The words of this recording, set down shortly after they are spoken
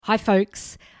Hi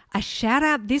folks, a shout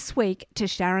out this week to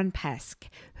Sharon Pask,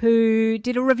 who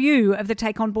did a review of the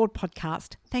Take On Board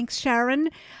podcast. Thanks, Sharon.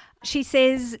 She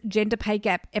says, Gender Pay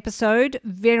Gap episode,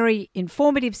 very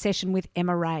informative session with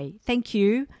Emma Ray. Thank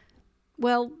you.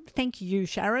 Well, thank you,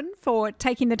 Sharon, for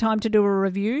taking the time to do a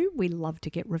review. We love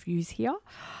to get reviews here.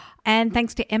 And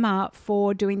thanks to Emma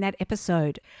for doing that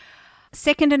episode.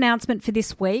 Second announcement for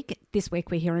this week. This week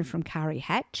we're hearing from Kari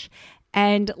Hatch.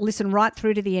 And listen right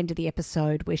through to the end of the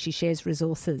episode where she shares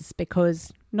resources,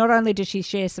 because not only does she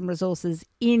share some resources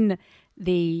in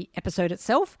the episode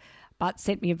itself, but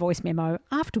sent me a voice memo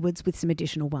afterwards with some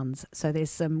additional ones. So there's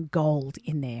some gold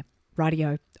in there.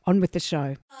 Rightio, on with the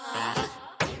show.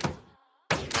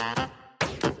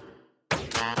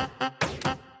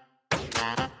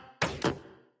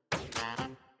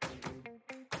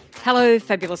 Hello,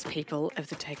 fabulous people of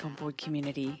the Take On Board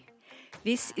community.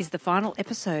 This is the final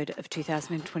episode of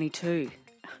 2022.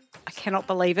 I cannot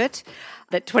believe it,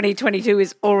 that 2022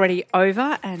 is already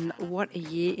over, and what a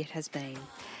year it has been.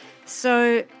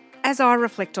 So, as I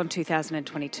reflect on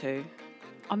 2022,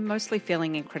 I'm mostly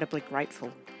feeling incredibly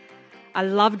grateful. I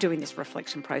love doing this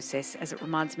reflection process as it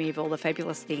reminds me of all the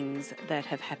fabulous things that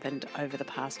have happened over the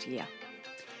past year.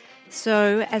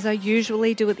 So, as I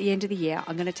usually do at the end of the year,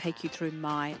 I'm going to take you through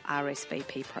my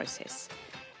RSVP process.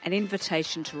 An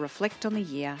invitation to reflect on the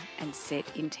year and set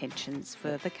intentions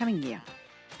for the coming year.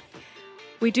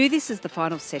 We do this as the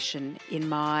final session in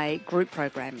my group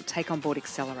program, Take On Board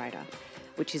Accelerator,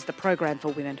 which is the program for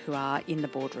women who are in the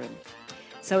boardroom.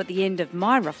 So at the end of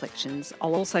my reflections,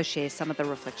 I'll also share some of the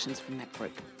reflections from that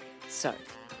group. So,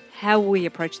 how will we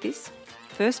approach this?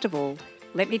 First of all,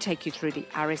 let me take you through the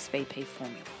RSVP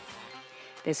formula.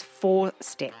 There's 4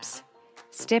 steps.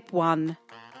 Step 1,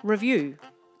 review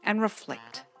and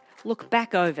reflect. Look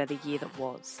back over the year that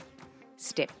was.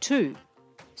 Step 2,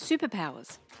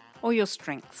 superpowers or your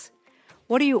strengths.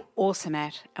 What are you awesome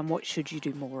at and what should you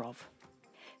do more of?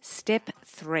 Step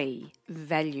 3,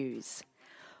 values.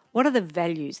 What are the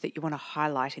values that you want to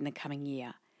highlight in the coming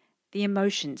year? The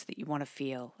emotions that you want to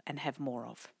feel and have more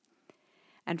of.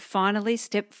 And finally,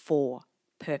 step 4,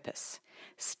 purpose.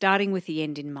 Starting with the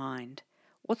end in mind.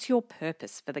 What's your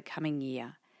purpose for the coming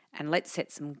year? And let's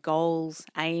set some goals,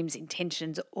 aims,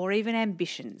 intentions, or even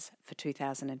ambitions for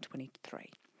 2023.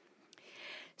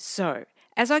 So,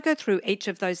 as I go through each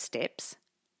of those steps,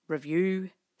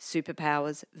 review,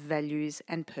 superpowers, values,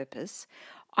 and purpose,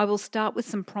 I will start with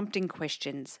some prompting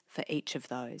questions for each of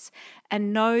those.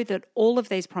 And know that all of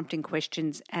these prompting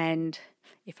questions and,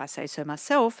 if I say so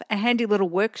myself, a handy little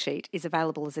worksheet is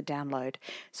available as a download.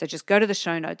 So just go to the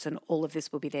show notes and all of this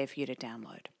will be there for you to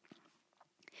download.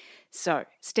 So,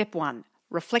 step 1,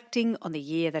 reflecting on the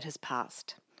year that has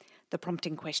passed. The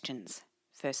prompting questions.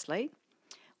 Firstly,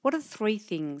 what are the 3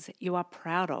 things you are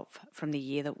proud of from the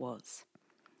year that was?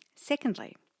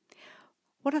 Secondly,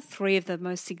 what are 3 of the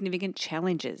most significant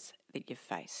challenges that you've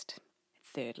faced?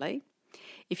 Thirdly,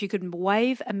 if you could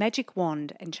wave a magic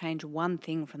wand and change one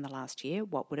thing from the last year,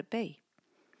 what would it be?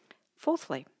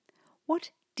 Fourthly, what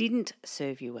didn't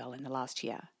serve you well in the last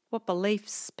year? What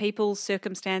beliefs, people,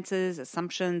 circumstances,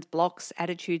 assumptions, blocks,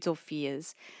 attitudes or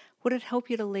fears would it help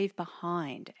you to leave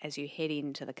behind as you head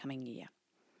into the coming year?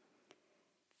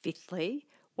 Fifthly,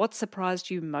 what surprised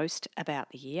you most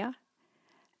about the year?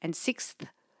 And sixth,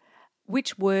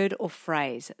 which word or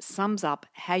phrase sums up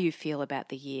how you feel about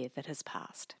the year that has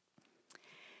passed?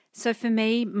 So for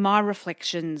me, my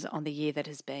reflections on the year that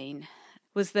has been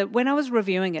was that when I was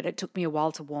reviewing it, it took me a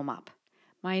while to warm up.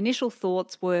 My initial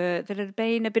thoughts were that it had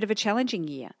been a bit of a challenging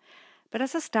year. But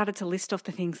as I started to list off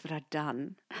the things that I'd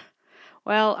done,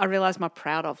 well, I realised my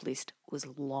proud of list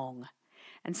was long.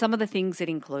 And some of the things it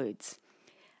includes: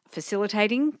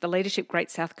 facilitating the Leadership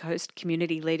Great South Coast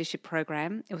Community Leadership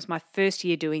Program. It was my first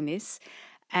year doing this.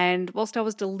 And whilst I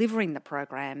was delivering the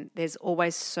program, there's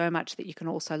always so much that you can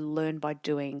also learn by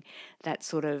doing that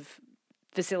sort of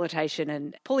facilitation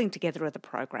and pulling together of the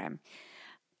program.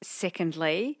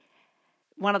 Secondly,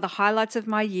 one of the highlights of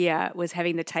my year was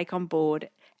having the Take On Board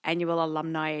annual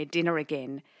alumni dinner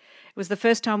again. It was the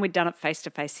first time we'd done it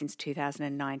face-to-face since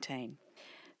 2019.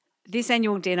 This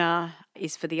annual dinner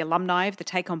is for the alumni of the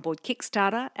Take On Board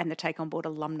Kickstarter and the Take On Board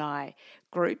alumni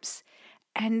groups.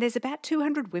 And there's about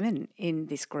 200 women in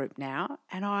this group now,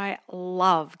 and I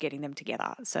love getting them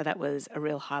together. So that was a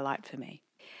real highlight for me.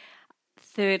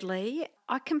 Thirdly,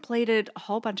 I completed a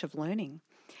whole bunch of learning.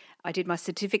 I did my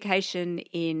certification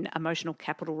in emotional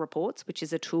capital reports, which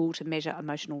is a tool to measure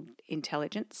emotional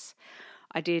intelligence.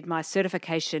 I did my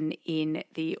certification in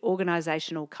the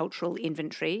Organisational Cultural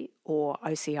Inventory, or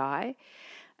OCI,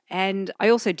 And I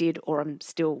also did, or I'm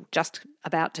still just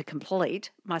about to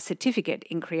complete, my certificate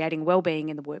in creating wellbeing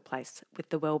in the workplace with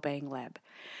the Wellbeing Lab.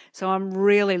 So I'm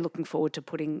really looking forward to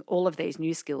putting all of these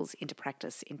new skills into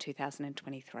practice in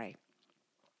 2023.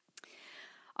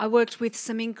 I worked with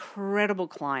some incredible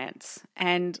clients,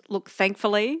 and look,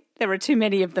 thankfully, there are too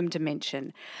many of them to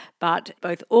mention, but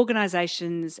both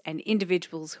organisations and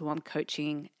individuals who I'm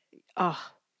coaching,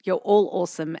 you're all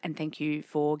awesome, and thank you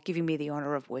for giving me the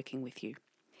honour of working with you.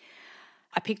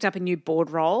 I picked up a new board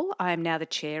role. I am now the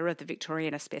chair of the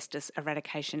Victorian Asbestos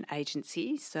Eradication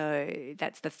Agency. So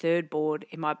that's the third board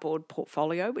in my board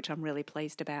portfolio, which I'm really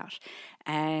pleased about.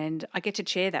 And I get to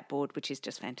chair that board, which is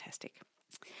just fantastic.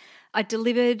 I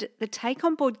delivered the Take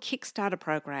On Board Kickstarter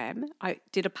program. I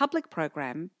did a public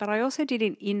program, but I also did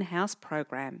an in-house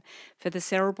program for the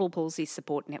Cerebral Palsy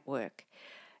Support Network.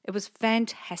 It was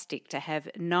fantastic to have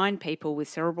 9 people with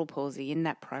cerebral palsy in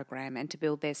that program and to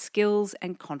build their skills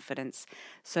and confidence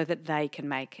so that they can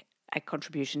make a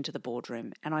contribution to the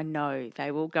boardroom. And I know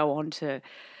they will go on to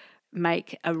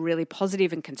make a really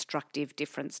positive and constructive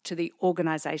difference to the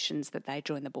organisations that they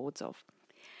join the boards of.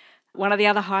 One of the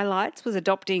other highlights was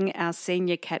adopting our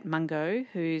senior cat Mungo,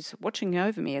 who's watching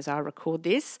over me as I record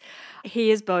this.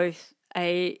 He is both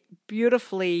a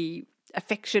beautifully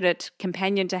affectionate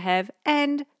companion to have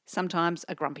and sometimes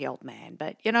a grumpy old man.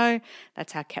 But,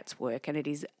 that's how cats work, and it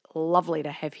is lovely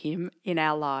to have him in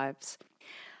our lives.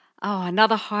 Oh,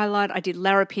 another highlight, I did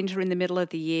Larapinta in the middle of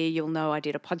the year. You'll know I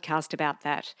did a podcast about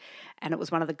that, and it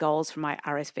was one of the goals for my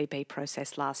RSVP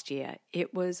process last year.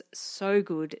 It was so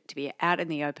good to be out in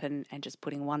the open and just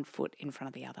putting one foot in front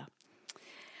of the other.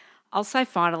 I'll say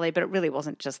finally, but it really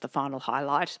wasn't just the final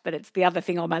highlight, but it's the other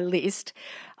thing on my list.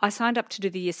 I signed up to do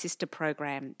the Assister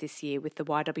program this year with the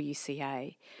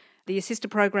YWCA. The Assister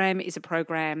program is a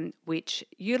program which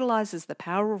utilises the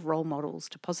power of role models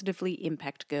to positively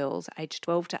impact girls aged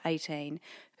 12 to 18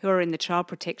 who are in the child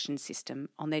protection system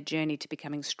on their journey to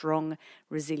becoming strong,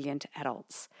 resilient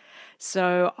adults.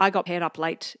 So I got paired up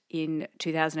late in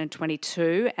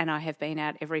 2022 and I have been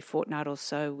out every fortnight or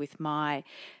so with my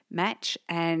match,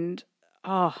 and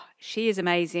she is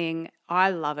amazing. I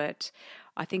love it.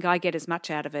 I think I get as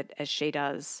much out of it as she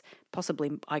does.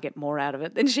 Possibly I get more out of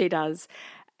it than she does.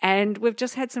 And we've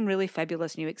just had some really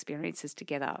fabulous new experiences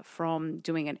together, from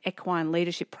doing an equine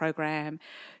leadership program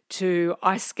to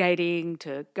ice skating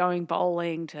to going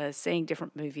bowling to seeing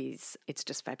different movies. It's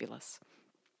just fabulous.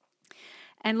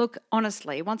 And look,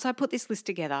 honestly, once I put this list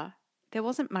together, there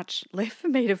wasn't much left for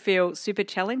me to feel super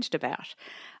challenged about.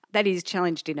 That is,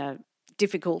 challenged in a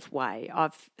difficult way.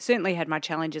 I've certainly had my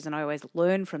challenges and I always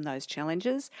learn from those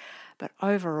challenges. But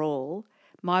overall,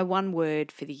 my one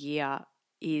word for the year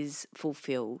is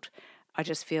fulfilled. I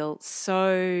just feel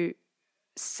so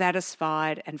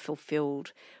satisfied and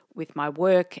fulfilled with my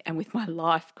work and with my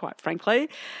life, quite frankly.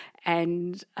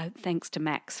 And thanks to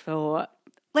Max for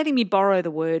letting me borrow the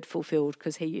word fulfilled,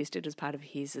 because he used it as part of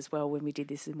his as well when we did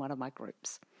this in one of my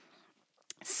groups.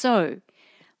 So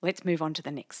let's move on to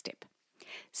the next step.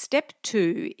 Step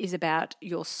 2 is about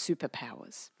your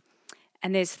superpowers.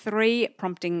 And there's 3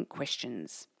 prompting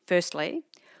questions. Firstly,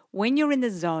 when you're in the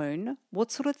zone,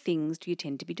 what sort of things do you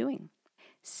tend to be doing?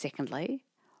 Secondly,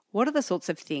 what are the sorts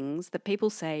of things that people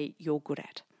say you're good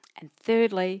at? And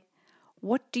thirdly,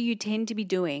 what do you tend to be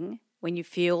doing when you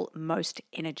feel most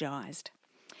energised?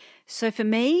 So for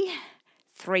me,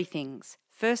 3 things.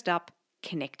 First up,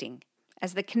 connecting.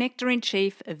 As the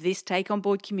connector-in-chief of this Take On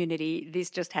Board community, this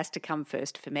just has to come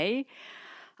first for me.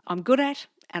 I'm good at,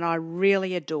 and I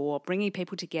really adore, bringing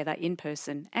people together in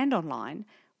person and online,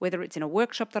 whether it's in a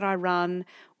workshop that I run,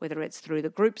 whether it's through the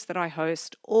groups that I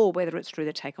host, or whether it's through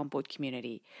the Take On Board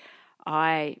community.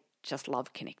 I just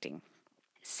love connecting.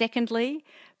 Secondly,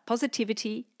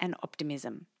 positivity and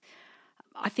optimism.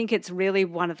 I think it's really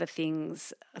one of the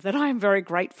things that I am very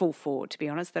grateful for, to be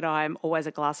honest, that I'm always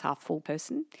a glass half full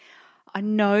person. I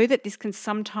know that this can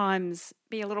sometimes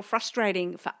be a little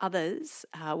frustrating for others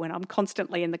when I'm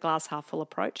constantly in the glass half full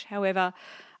approach. However,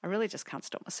 I really just can't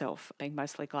stop myself being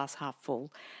mostly glass half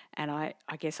full. And I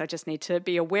guess I just need to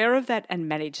be aware of that and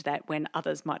manage that when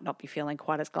others might not be feeling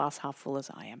quite as glass half full as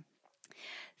I am.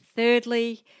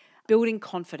 Thirdly, building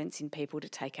confidence in people to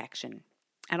take action.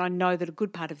 And I know that a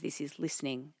good part of this is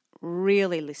listening,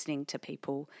 really listening to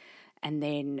people, and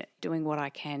then doing what I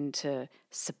can to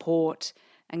support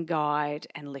and guide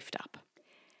and lift up.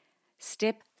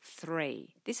 Step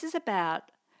 3. This is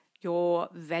about your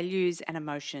values and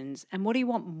emotions and what do you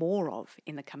want more of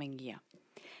in the coming year.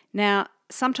 Now,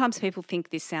 sometimes people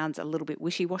think this sounds a little bit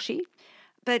wishy-washy,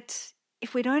 but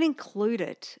if we don't include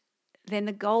it, then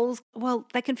the goals, well,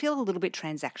 they can feel a little bit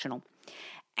transactional.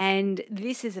 And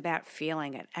this is about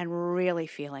feeling it and really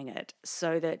feeling it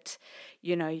so that,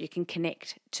 you can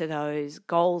connect to those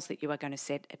goals that you are going to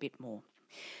set a bit more.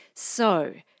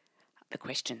 So, the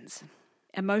questions.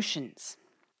 Emotions.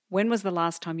 When was the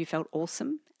last time you felt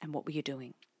awesome and what were you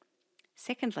doing?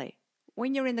 Secondly,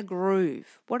 when you're in the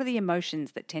groove, what are the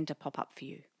emotions that tend to pop up for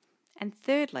you? And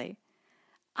thirdly,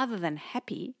 other than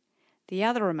happy, the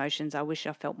other emotions I wish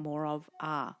I felt more of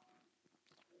are.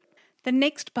 The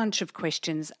next bunch of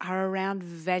questions are around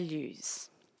values.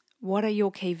 What are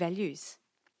your key values?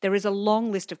 There is a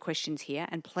long list of questions here,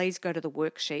 and please go to the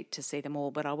worksheet to see them all,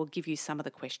 but I will give you some of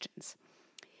the questions.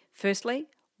 Firstly,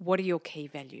 what are your key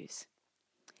values?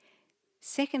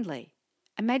 Secondly,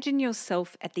 imagine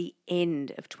yourself at the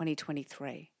end of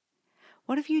 2023.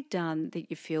 What have you done that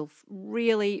you feel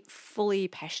really fully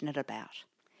passionate about?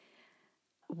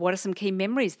 What are some key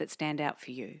memories that stand out for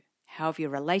you? How have you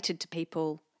related to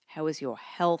people? How is your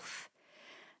health?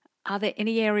 Are there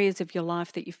any areas of your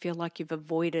life that you feel like you've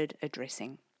avoided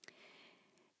addressing?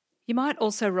 You might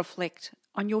also reflect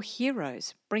on your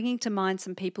heroes, bringing to mind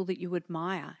some people that you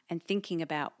admire and thinking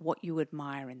about what you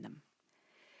admire in them.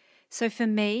 So for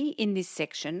me, in this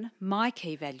section, my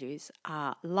key values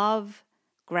are love,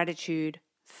 gratitude,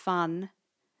 fun,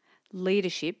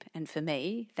 leadership, and for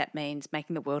me, that means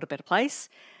making the world a better place.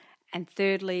 And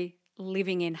thirdly,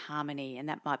 living in harmony, and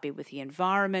that might be with the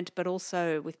environment, but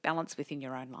also with balance within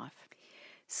your own life.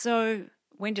 So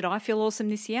when did I feel awesome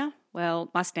this year?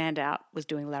 Well, my standout was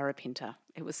doing Larapinta.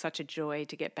 It was such a joy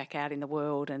to get back out in the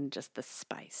world and just the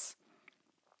space.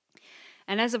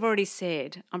 And as I've already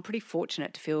said, I'm pretty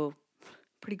fortunate to feel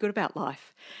pretty good about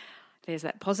life. There's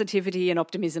that positivity and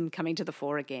optimism coming to the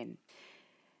fore again.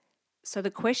 So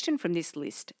the question from this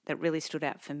list that really stood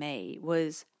out for me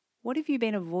was, what have you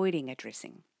been avoiding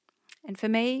addressing? And for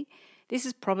me, this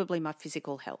is probably my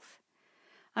physical health.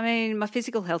 I mean, my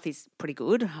physical health is pretty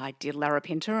good. I did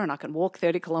Larapinta and I can walk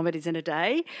 30 kilometres in a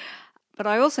day, but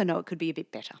I also know it could be a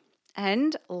bit better.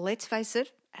 And let's face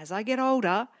it, as I get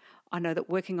older, I know that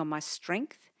working on my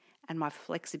strength and my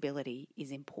flexibility is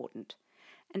important.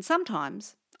 And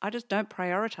sometimes I just don't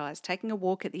prioritise taking a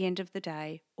walk at the end of the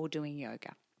day or doing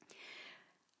yoga.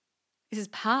 This is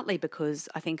partly because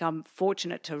I think I'm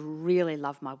fortunate to really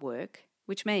love my work,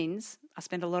 which means I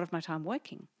spend a lot of my time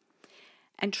working.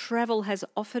 And travel has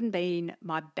often been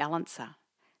my balancer.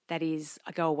 That is,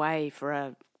 I go away for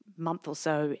a month or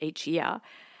so each year,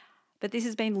 but this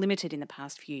has been limited in the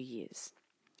past few years.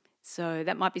 So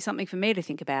that might be something for me to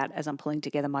think about as I'm pulling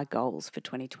together my goals for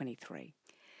 2023.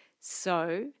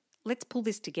 So let's pull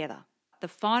this together. The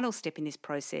final step in this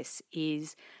process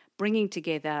is bringing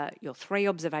together your 3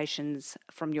 observations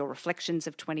from your reflections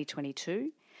of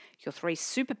 2022, your 3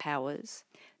 superpowers,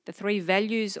 the 3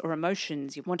 values or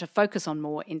emotions you want to focus on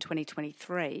more in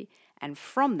 2023, and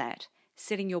from that,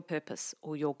 setting your purpose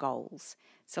or your goals.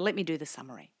 So let me do the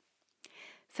summary.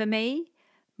 For me,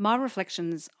 my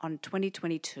reflections on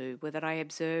 2022 were that I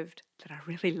observed that I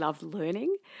really loved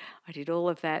learning. I did all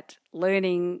of that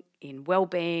learning in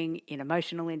well-being, in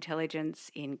emotional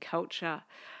intelligence, in culture.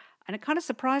 And it kind of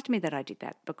surprised me that I did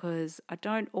that because I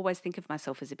don't always think of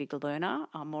myself as a big learner.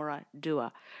 I'm more a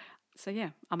doer. So yeah,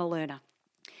 I'm a learner.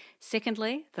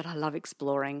 Secondly, that I love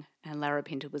exploring, and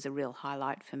Larapinta was a real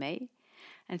highlight for me.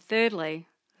 And thirdly,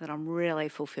 that I'm really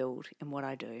fulfilled in what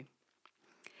I do.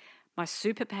 My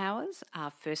superpowers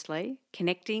are firstly,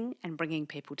 connecting and bringing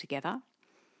people together.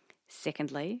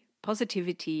 Secondly,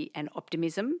 positivity and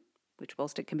optimism, which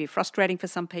whilst it can be frustrating for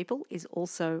some people, is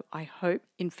also, I hope,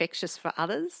 infectious for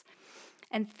others.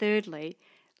 And thirdly,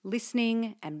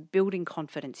 listening and building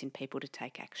confidence in people to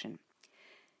take action.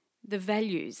 The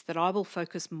values that I will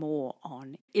focus more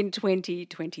on in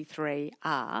 2023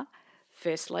 are,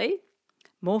 firstly,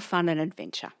 more fun and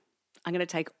adventure. I'm going to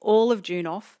take all of June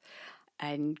off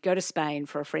and go to Spain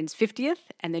for a friend's 50th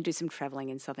and then do some travelling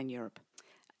in Southern Europe.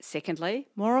 Secondly,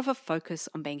 more of a focus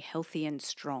on being healthy and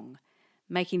strong,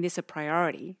 making this a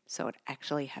priority so it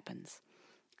actually happens.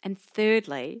 And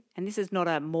thirdly, and this is not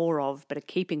a more of but a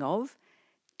keeping of,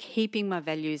 keeping my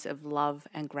values of love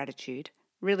and gratitude,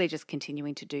 really just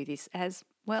continuing to do this as,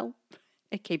 well,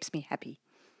 it keeps me happy.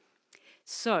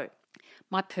 So,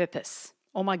 my purpose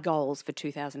or my goals for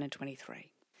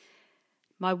 2023.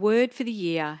 My word for the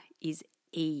year is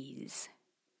ease,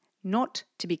 not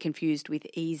to be confused with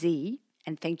easy.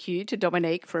 And thank you to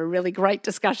Dominique for a really great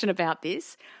discussion about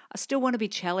this. I still want to be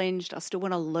challenged. I still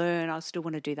want to learn. I still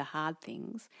want to do the hard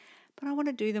things, but I want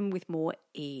to do them with more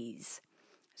ease.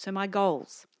 So my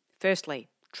goals, firstly,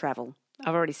 travel.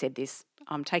 I've already said this.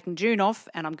 I'm taking June off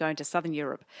and I'm going to Southern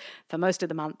Europe for most of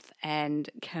the month and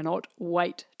cannot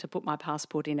wait to put my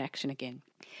passport in action again.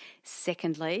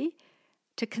 Secondly,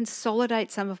 to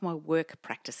consolidate some of my work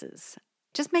practices,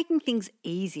 just making things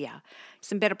easier,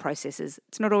 some better processes.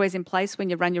 It's not always in place when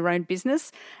you run your own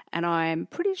business, and I'm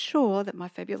pretty sure that my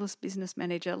fabulous business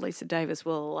manager, Lisa Davis,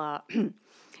 will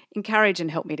encourage and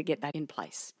help me to get that in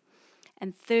place.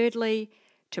 And thirdly,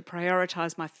 to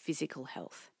prioritise my physical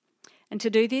health. And to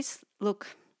do this,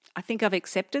 look, I think I've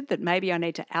accepted that maybe I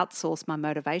need to outsource my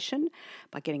motivation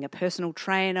by getting a personal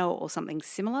trainer or something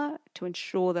similar to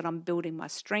ensure that I'm building my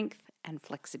strength and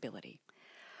flexibility.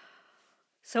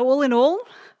 So all in all,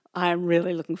 I am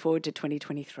really looking forward to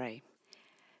 2023.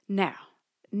 Now,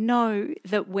 know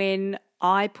that when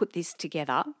I put this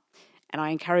together, and I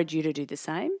encourage you to do the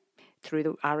same through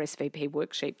the RSVP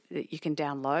worksheet that you can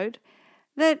download,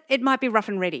 that it might be rough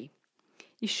and ready.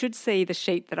 You should see the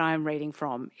sheet that I am reading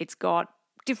from. It's got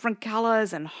different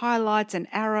colours and highlights and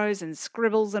arrows and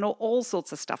scribbles and all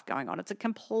sorts of stuff going on. It's a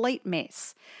complete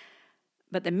mess.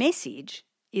 But the message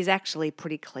is actually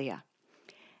pretty clear.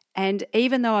 And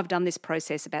even though I've done this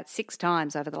process about 6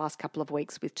 times over the last couple of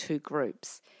weeks with 2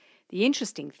 groups, the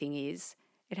interesting thing is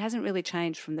it hasn't really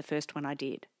changed from the first one I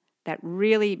did. That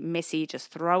really messy,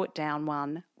 just throw it down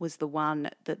one was the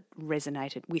one that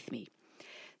resonated with me.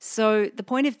 So the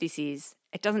point of this is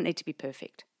it doesn't need to be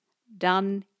perfect.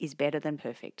 Done is better than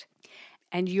perfect.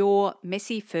 And your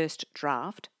messy first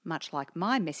draft, much like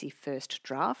my messy first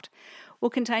draft, will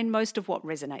contain most of what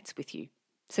resonates with you.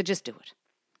 So just do it.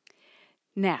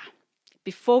 Now,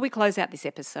 before we close out this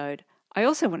episode, I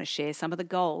also want to share some of the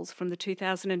goals from the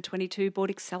 2022 Board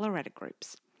Accelerator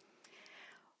groups.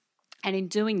 And in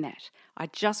doing that, I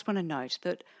just want to note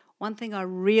that one thing I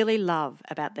really love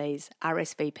about these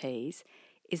RSVPs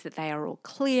is that they are all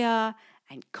clear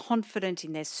and confident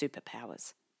in their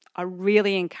superpowers. I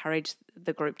really encourage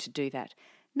the group to do that.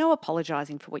 No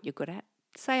apologising for what you're good at.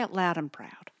 Say it loud and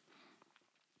proud.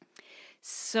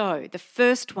 So the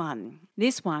first one,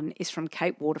 this one is from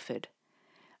Kate Waterford,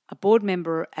 a board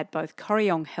member at both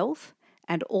Corryong Health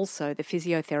and also the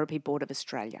Physiotherapy Board of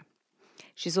Australia.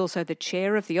 She's also the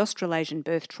chair of the Australasian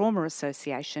Birth Trauma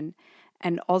Association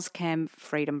and Auscham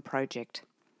Freedom Project.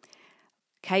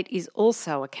 Kate is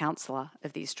also a counsellor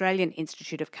of the Australian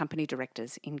Institute of Company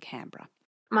Directors in Canberra.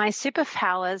 My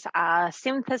superpowers are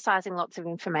synthesising lots of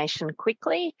information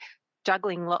quickly,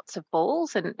 juggling lots of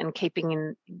balls and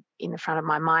keeping in the front of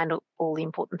my mind all the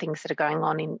important things that are going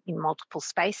on in multiple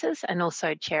spaces, and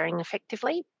also chairing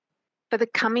effectively. For the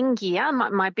coming year,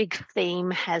 my big theme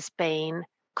has been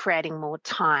creating more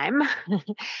time.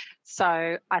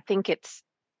 So I think it's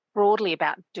broadly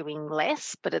about doing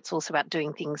less, but it's also about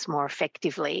doing things more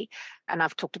effectively. And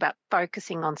I've talked about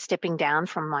focusing on stepping down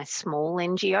from my small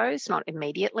NGOs, not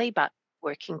immediately, but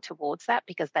working towards that,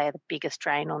 because they are the biggest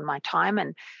drain on my time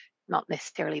and not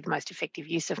necessarily the most effective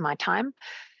use of my time.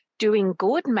 Doing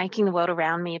good, making the world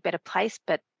around me a better place,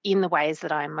 but in the ways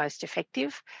that I am most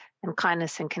effective, and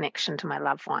kindness and connection to my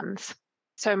loved ones.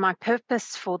 So my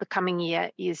purpose for the coming year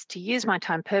is to use my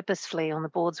time purposefully on the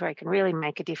boards where I can really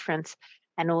make a difference,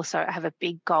 and also have a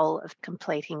big goal of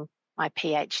completing my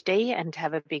PhD and to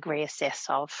have a big reassess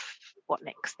of what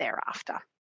next thereafter.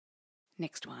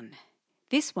 Next one.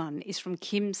 This one is from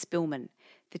Kim Spillman,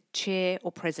 the chair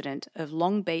or president of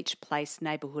Long Beach Place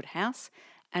Neighbourhood House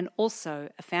and also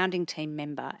a founding team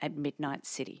member at Midnight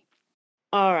City.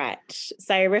 All right.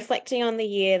 So reflecting on the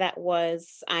year that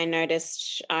was, I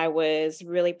noticed I was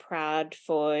really proud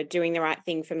for doing the right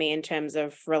thing for me in terms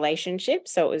of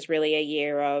relationships. So it was really a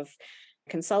year of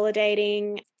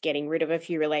consolidating, getting rid of a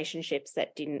few relationships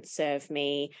that didn't serve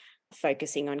me,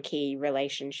 focusing on key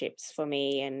relationships for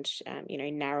me, and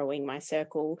narrowing my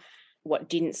circle. What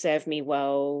didn't serve me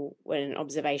well, when an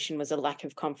observation, was a lack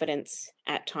of confidence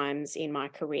at times in my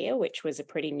career, which was a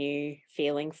pretty new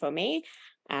feeling for me,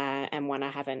 and one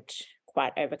I haven't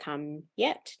quite overcome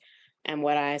yet. And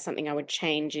something I would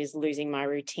change is losing my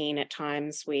routine at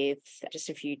times, with just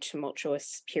a few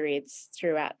tumultuous periods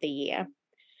throughout the year.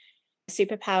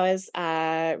 Superpowers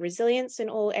are resilience in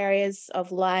all areas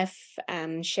of life,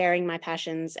 sharing my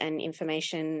passions and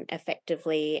information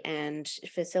effectively, and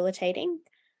facilitating.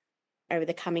 Over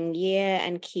the coming year,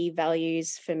 and key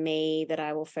values for me that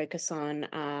I will focus on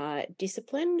are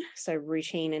discipline. So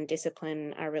routine and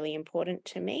discipline are really important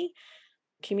to me.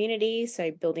 Community, so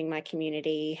building my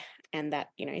community and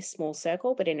that, small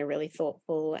circle, but in a really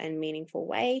thoughtful and meaningful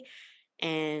way.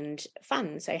 And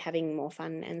fun, so having more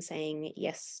fun and saying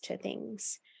yes to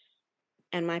things.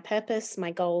 And my purpose,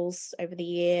 my goals over the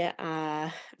year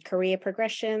are career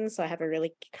progression. So I have a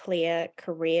really clear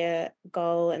career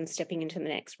goal and stepping into the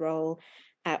next role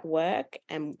at work.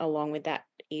 And along with that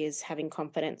is having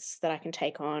confidence that I can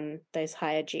take on those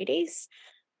higher duties.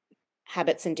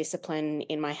 Habits and discipline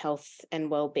in my health and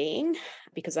well-being,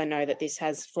 because I know that this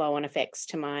has flow-on effects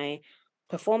to my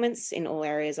performance in all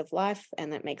areas of life,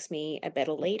 and that makes me a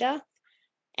better leader.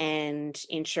 And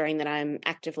ensuring that I'm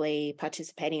actively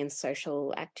participating in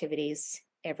social activities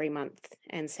every month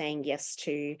and saying yes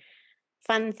to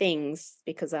fun things,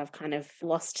 because I've kind of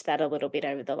lost that a little bit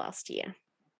over the last year.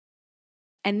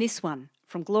 And this one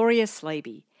from Gloria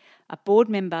Slaby, a board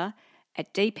member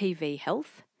at DPV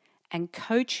Health and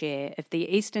co-chair of the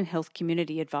Eastern Health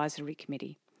Community Advisory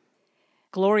Committee.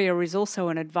 Gloria is also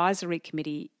an advisory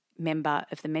committee member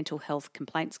of the Mental Health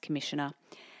Complaints Commissioner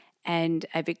and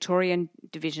a Victorian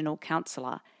Divisional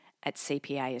Counsellor at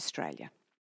CPA Australia.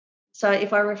 So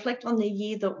if I reflect on the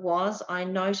year that was, I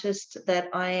noticed that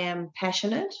I am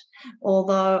passionate,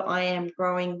 although I am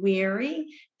growing weary,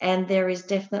 and there is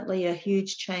definitely a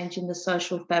huge change in the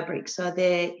social fabric. So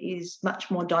there is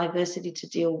much more diversity to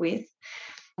deal with.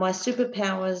 My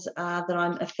superpowers are that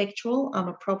I'm effectual, I'm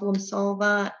a problem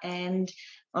solver, and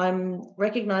I'm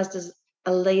recognised as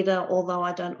a leader, although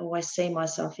I don't always see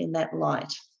myself in that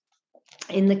light.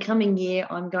 In the coming year,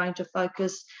 I'm going to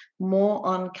focus more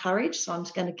on courage. So I'm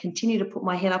just going to continue to put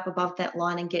my head up above that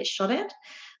line and get shot at.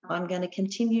 I'm going to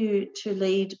continue to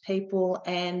lead people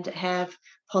and have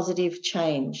positive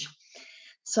change.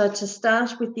 So to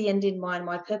start with the end in mind,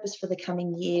 my purpose for the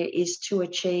coming year is to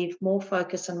achieve more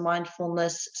focus and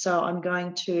mindfulness. So I'm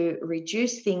going to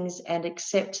reduce things and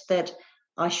accept that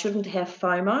I shouldn't have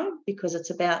FOMO, because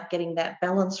it's about getting that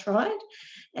balance right.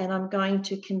 And I'm going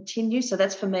to continue. So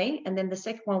that's for me. And then the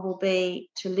second one will be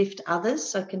to lift others.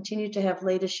 So continue to have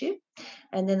leadership.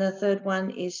 And then the third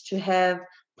one is to have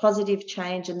positive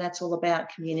change. And that's all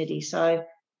about community. So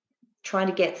trying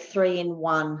to get 3 in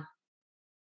 1.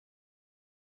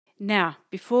 Now,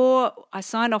 before I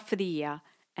sign off for the year,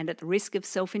 and at the risk of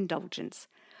self-indulgence,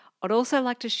 I'd also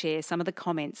like to share some of the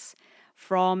comments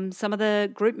from some of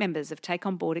the group members of Take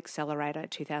On Board Accelerator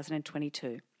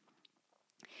 2022.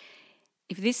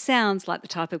 If this sounds like the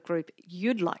type of group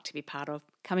you'd like to be part of,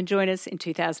 come and join us in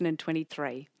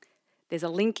 2023. There's a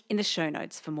link in the show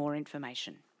notes for more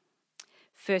information.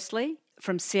 Firstly,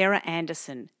 from Sarah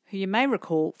Anderson, who you may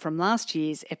recall from last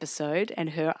year's episode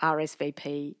and her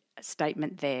RSVP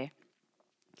statement there.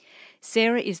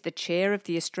 Sarah is the chair of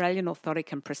the Australian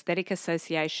Orthotic and Prosthetic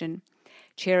Association,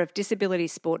 chair of Disability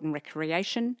Sport and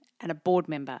Recreation, and a board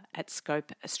member at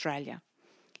Scope Australia.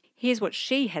 Here's what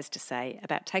she has to say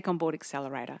about Take On Board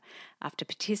Accelerator after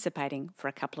participating for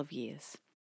a couple of years.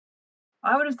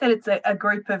 I would have said it's a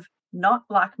group of not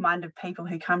like-minded people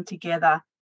who come together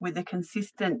with a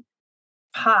consistent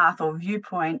path or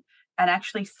viewpoint, and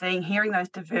actually hearing those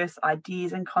diverse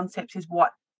ideas and concepts is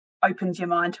what opens your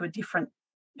mind to a different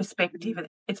perspective. And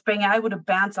it's being able to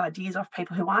bounce ideas off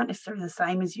people who aren't necessarily the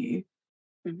same as you,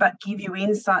 but give you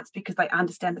insights because they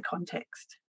understand the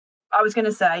context. I was going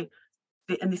to say,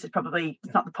 and this is probably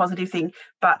it's not the positive thing,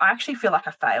 but I actually feel like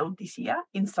I failed this year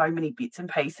in so many bits and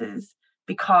pieces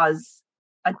because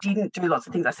I didn't do lots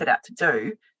of things I set out to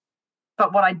do.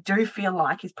 But what I do feel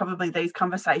like is probably these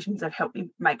conversations have helped me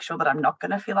make sure that I'm not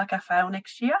going to feel like I fail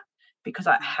next year, because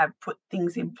I have put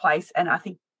things in place. And I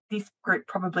think this group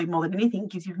probably more than anything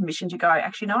gives you permission to go,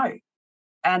 actually, no.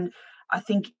 And I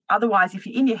think otherwise, if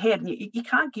you're in your head, and you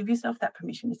can't give yourself that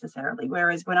permission necessarily.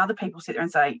 Whereas when other people sit there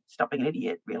and say, stop being an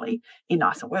idiot, really, in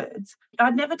nicer words,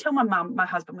 I'd never tell my mum my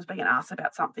husband was being an arse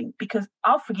about something, because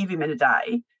I'll forgive him in a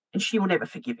day and she will never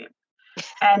forgive him.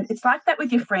 And it's like that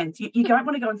with your friends. You don't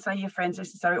want to go and say to your friends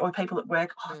necessarily, or people at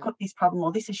work, I've got this problem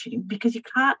or this is shitting, because you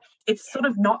can't. It's sort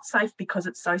of not safe because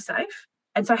it's so safe.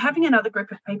 And so having another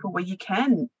group of people where you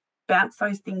can bounce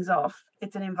those things off,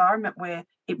 it's an environment where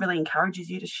it really encourages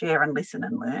you to share and listen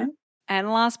and learn.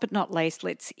 And last but not least,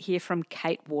 let's hear from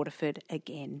Kate Waterford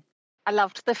again. I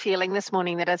loved the feeling this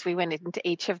morning that as we went into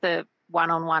each of the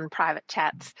one-on-one private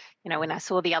chats, when I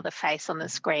saw the other face on the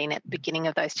screen at the beginning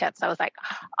of those chats, I was like,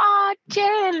 oh,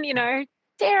 Jen,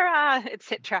 Sarah,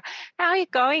 etc. How are you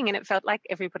going? And it felt like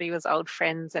everybody was old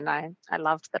friends, and I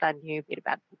loved that I knew a bit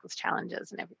about people's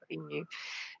challenges and everybody knew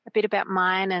a bit about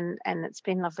mine, and it's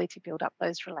been lovely to build up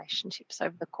those relationships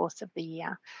over the course of the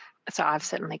year. So I've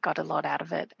certainly got a lot out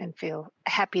of it and feel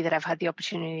happy that I've had the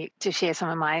opportunity to share some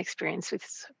of my experience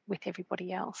with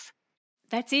everybody else.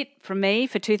 That's it from me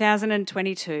for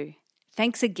 2022.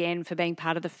 Thanks again for being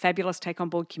part of the fabulous Take On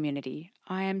Board community.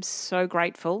 I am so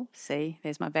grateful, see,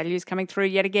 there's my values coming through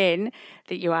yet again,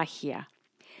 that you are here.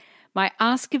 My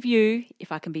ask of you,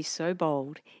 if I can be so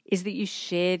bold, is that you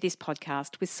share this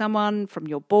podcast with someone from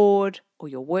your board or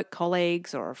your work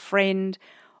colleagues or a friend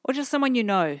or just someone you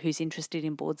know who's interested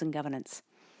in boards and governance.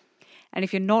 And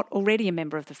if you're not already a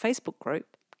member of the Facebook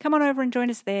group, come on over and join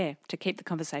us there to keep the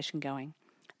conversation going.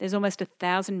 There's almost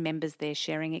 1,000 members there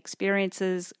sharing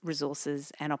experiences,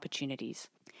 resources and opportunities.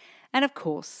 And of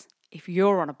course, if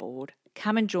you're on a board,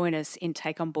 come and join us in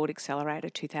Take On Board Accelerator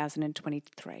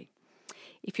 2023.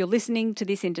 If you're listening to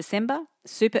this in December,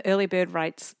 super early bird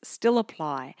rates still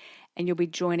apply and you'll be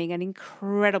joining an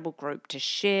incredible group to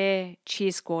share,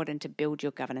 cheer squad and to build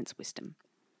your governance wisdom.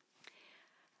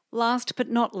 Last but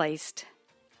not least,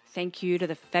 thank you to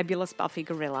the fabulous Buffy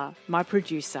Gorilla, my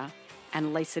producer,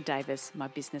 and Lisa Davis, my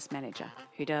business manager,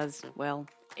 who does, well,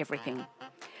 everything.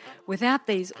 Without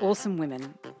these awesome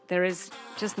women, there is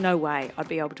just no way I'd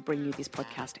be able to bring you this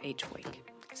podcast each week.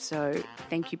 So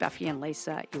thank you, Buffy and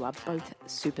Lisa. You are both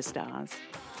superstars.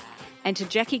 And to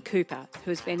Jackie Cooper, who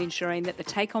has been ensuring that the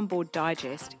Take On Board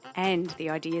Digest and the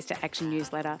Ideas to Action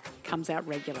newsletter comes out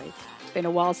regularly. It's been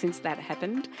a while since that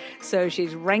happened, so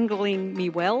she's wrangling me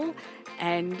well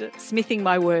and smithing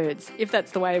my words, if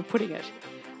that's the way of putting it.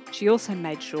 She also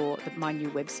made sure that my new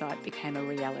website became a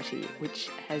reality, which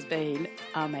has been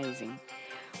amazing.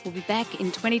 We'll be back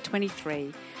in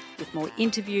 2023 with more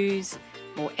interviews,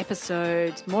 more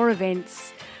episodes, more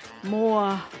events,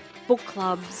 more book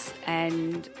clubs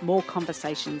and more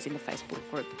conversations in the Facebook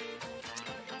group.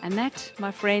 And that,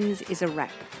 my friends, is a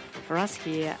wrap for us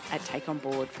here at Take On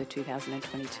Board for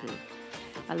 2022.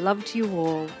 I love to you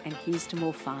all and here's to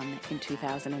more fun in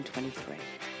 2023.